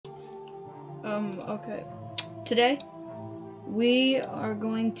Okay. Today, we are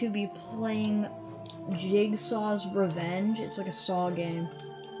going to be playing Jigsaw's Revenge. It's like a Saw game.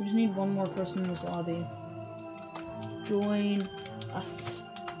 We just need one more person in this lobby. Join us.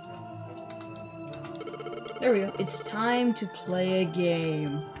 There we go. It's time to play a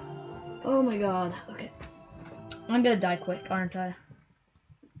game. Oh my god. Okay. I'm gonna die quick, aren't I?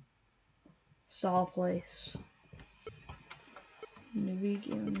 Saw place. New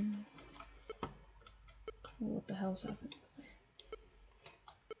game. What the hell's happened?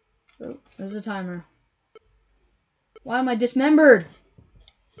 Oh, there's a timer. Why am I dismembered?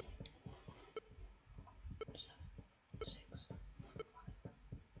 7, 6, 5,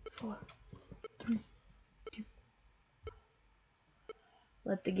 4, 3, 2.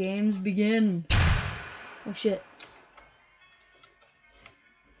 Let the games begin. Oh shit.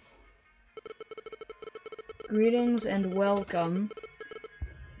 Greetings and welcome.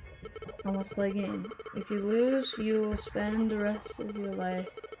 I want to play a game. If you lose, you will spend the rest of your life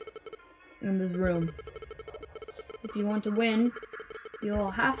in this room. If you want to win,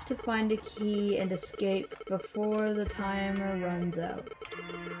 you'll have to find a key and escape before the timer runs out.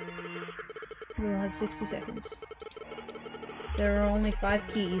 We'll have 60 seconds. There are only 5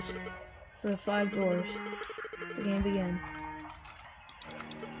 keys for the 5 doors. The game begins.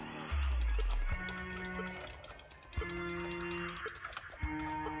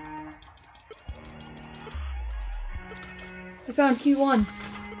 I found key 1.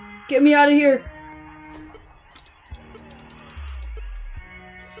 Get me out of here.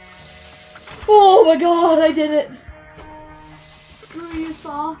 Oh my god, I did it. Screw you,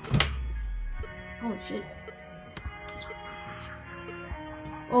 Saw. Oh shit.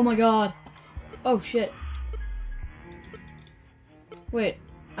 Oh my god. Oh shit. Wait,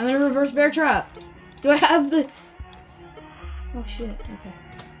 I'm in a reverse bear trap. Do I have the... Oh shit, okay.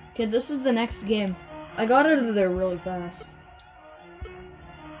 Okay, this is the next game. I got out of there really fast.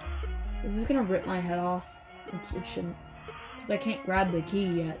 Is this gonna rip my head off? It shouldn't. Because I can't grab the key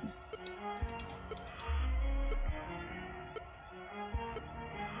yet.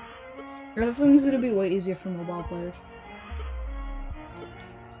 Everything's gonna be way easier for mobile players.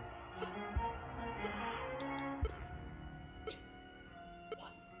 6, 5, 4, 3, 2, 1.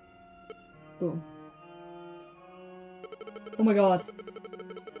 Boom. Oh my god.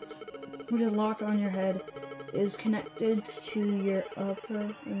 With a lock on your head is connected to your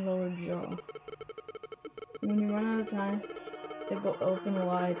upper and lower jaw. When you run out of time, it will open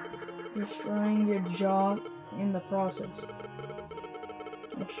wide, destroying your jaw in the process.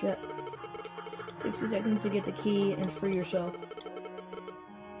 Oh shit. 60 seconds to get the key and free yourself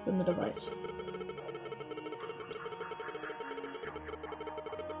from the device.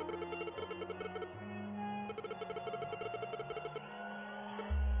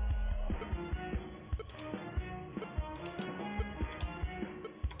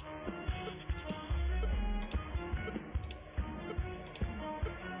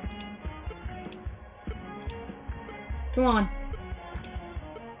 Come on.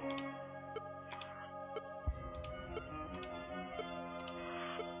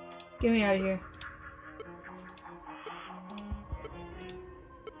 Get me out of here.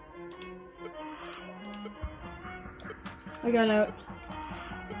 I got out.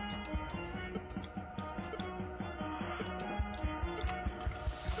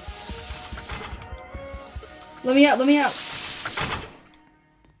 Let me out, let me out.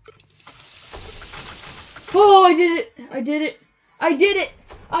 Oh, I did it! I did it! I did it!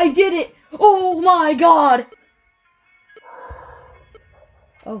 I did it! Oh my god!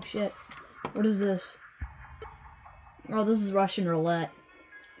 Oh shit. What is this? Oh, this is Russian roulette.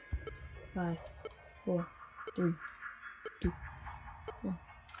 5, 4, 3, 2, 1.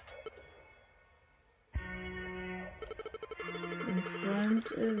 In front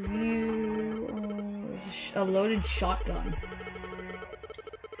of you, oh, is a loaded shotgun.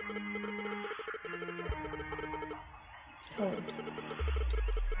 Oh.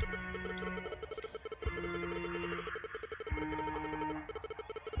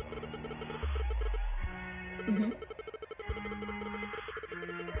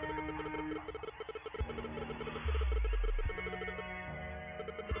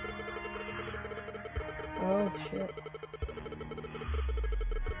 Oh shit.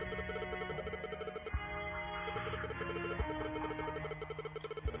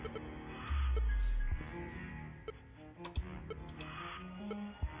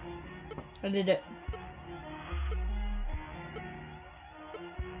 I did it.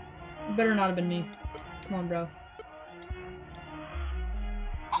 It better not have been me. Come on, bro.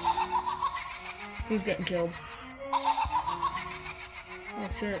 He's getting killed. Oh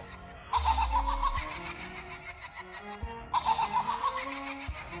shit.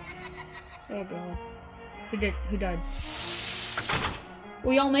 Oh god. Who died?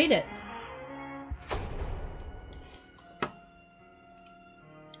 We all made it.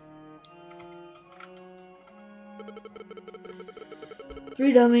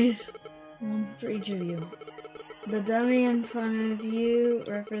 Three dummies. One for each of you. The dummy in front of you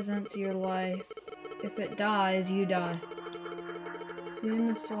represents your life. If it dies, you die. Soon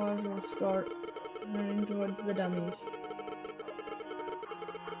the stars will start heading towards the dummies.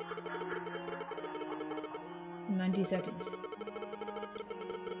 90 seconds.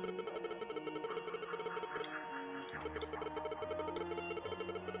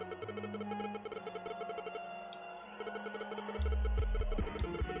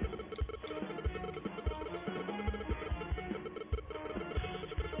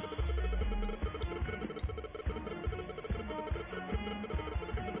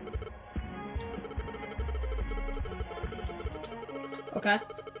 Okay.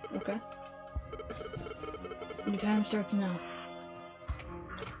 Okay. Your time starts now.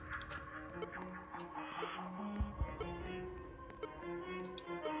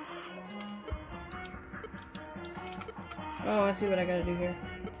 Oh, I see what I gotta do here.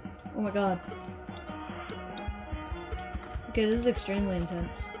 Oh my god. Okay, this is extremely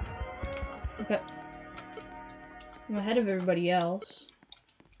intense. Okay. I'm ahead of everybody else.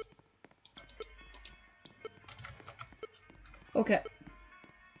 Okay.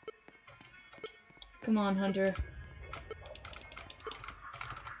 Come on, Hunter.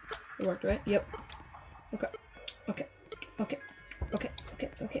 It worked, right? Yep. Okay. Okay. Okay. Okay. Okay.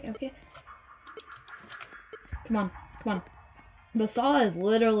 Okay. Okay. Come on. Come on. The saw is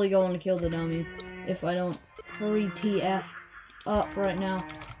literally going to kill the dummy if I don't hurry TF up right now.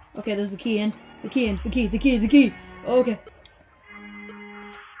 Okay, there's the key in. The key in. The key. The key. The key. Okay.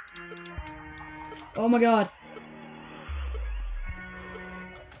 Oh my god.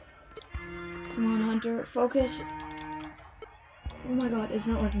 Come on, Hunter. Focus. Oh my god, it's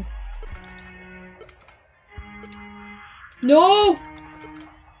not working. No!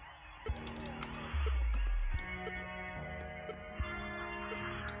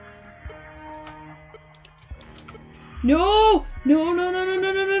 No! No, no, no, no,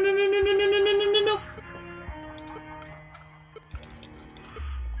 no, no, no, no, no, no, no, no, no, no, no, no.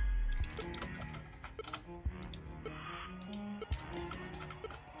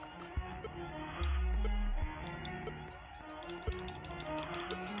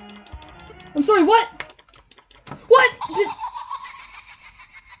 I'm sorry, what? What?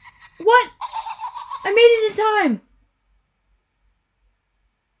 What? I made it in time!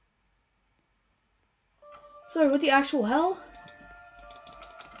 Sorry, what the actual hell?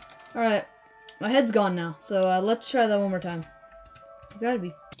 Alright, my head's gone now, so let's try that one more time. You gotta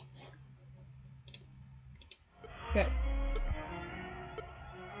be. Okay.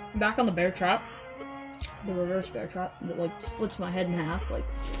 I'm back on the bear trap. The reverse bear trap that like splits my head in half, like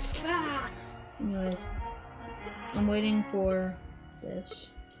ah! Anyways, I'm waiting for this.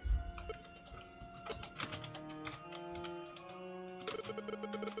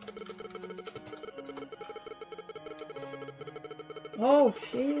 Oh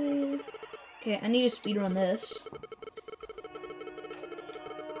shit. Okay, I need to speedrun this.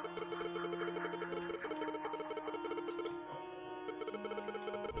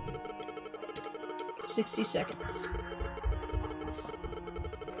 $60 seconds.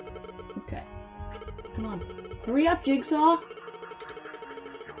 Okay. Come on. Hurry up, Jigsaw!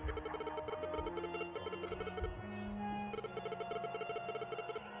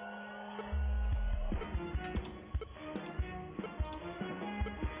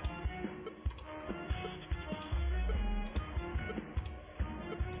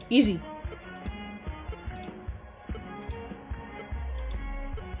 Easy.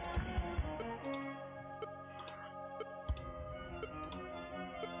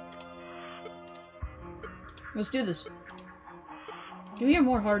 Let's do this. Give me a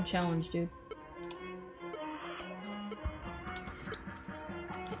more hard challenge, dude.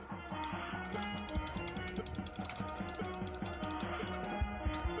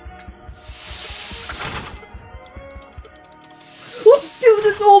 Let's do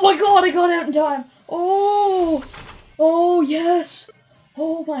this! Oh my god, I got out in time! Oh! Oh, yes!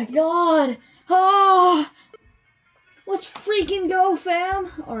 Oh my god! Ah! Let's freaking go, fam!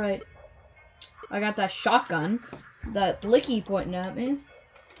 Alright. I got that shotgun. That blicky pointing at me.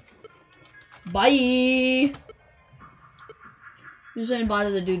 Bye! Just saying bye to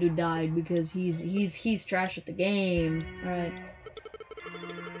the dude who died because he's trash at the game. Alright.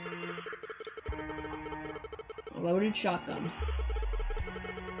 Loaded shotgun.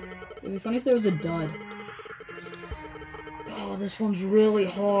 It'd be funny if there was a dud. Oh. Oh, this one's really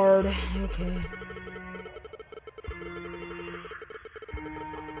hard. Okay.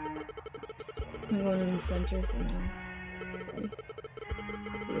 I'm going in the center for now. Okay.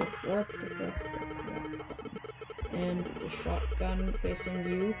 Feel forth to press the correct button. And the shotgun facing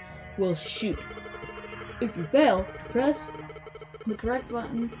you will shoot. If you fail to press the correct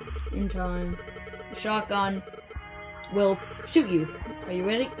button in time, the shotgun will shoot you. Are you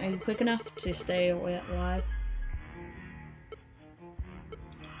ready? Are you quick enough to stay alive?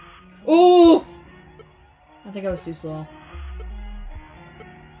 Oh! I think I was too slow.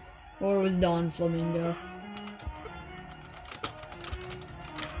 Or was Don Flamingo?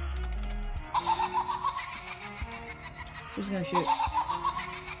 Who's gonna shoot?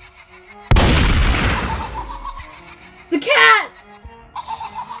 The cat!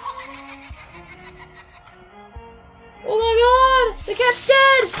 Oh my god! The cat's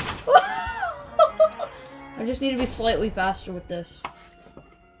dead! I just need to be slightly faster with this.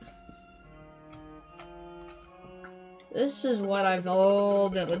 This is what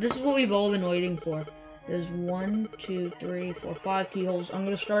this is what we've all been waiting for. There's 1, 2, 3, 4, 5 keyholes. I'm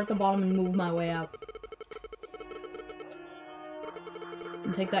gonna start at the bottom and move my way out.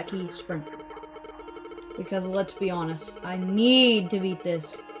 And take that key, sprint. Because let's be honest, I need to beat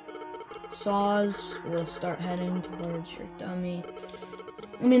this. Saws will start heading towards your dummy.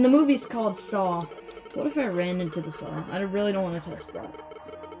 I mean, the movie's called Saw. What if I ran into the saw? I really don't want to test that.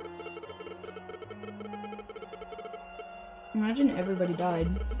 Imagine everybody died.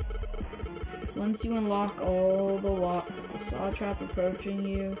 Once you unlock all the locks, the saw trap approaching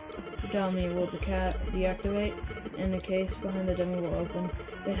you, dummy will deactivate, and the case behind the dummy will open.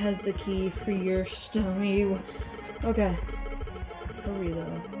 It has the key for your dummy. Okay. Hurry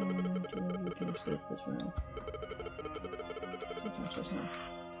though. You can escape this room.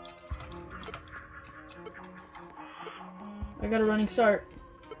 I got a running start.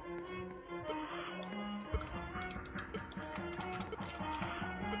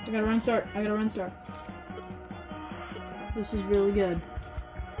 I got a run start. This is really good.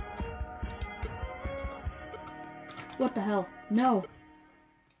 What the hell? No!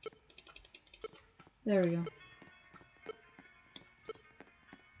 There we go.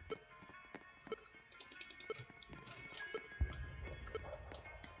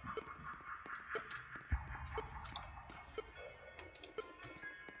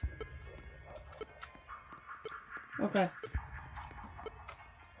 Okay.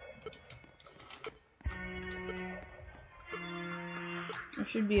 I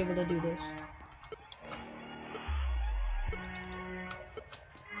should be able to do this.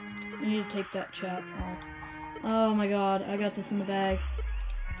 I need to take that chat off. Oh my god, I got this in the bag.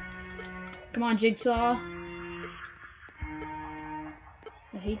 Come on, Jigsaw.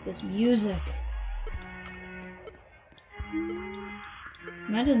 I hate this music.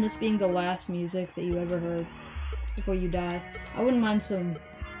 Imagine this being the last music that you ever heard before you die. I wouldn't mind some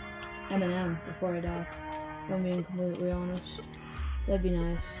Eminem before I die, if I'm being completely honest. That'd be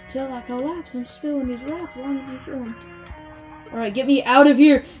nice. Till I collapse, I'm spilling these raps as long as you feel them. Alright, get me out of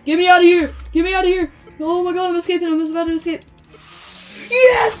here! Get me out of here! Get me out of here! Oh my god, I'm escaping. I'm about to escape.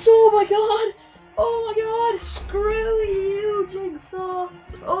 Yes! Oh my god! Oh my god! Screw you, Jigsaw!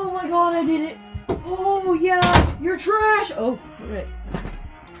 Oh my god, I did it! Oh yeah! You're trash! Oh frick.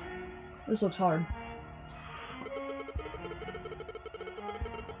 This looks hard.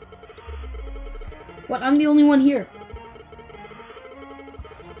 What? I'm the only one here.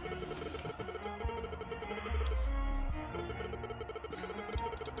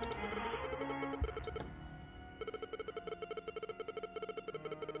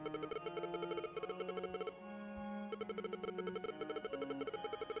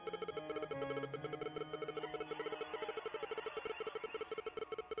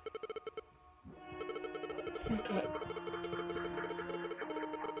 Okay.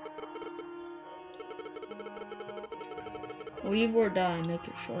 Leave or die, make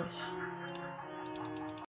your choice.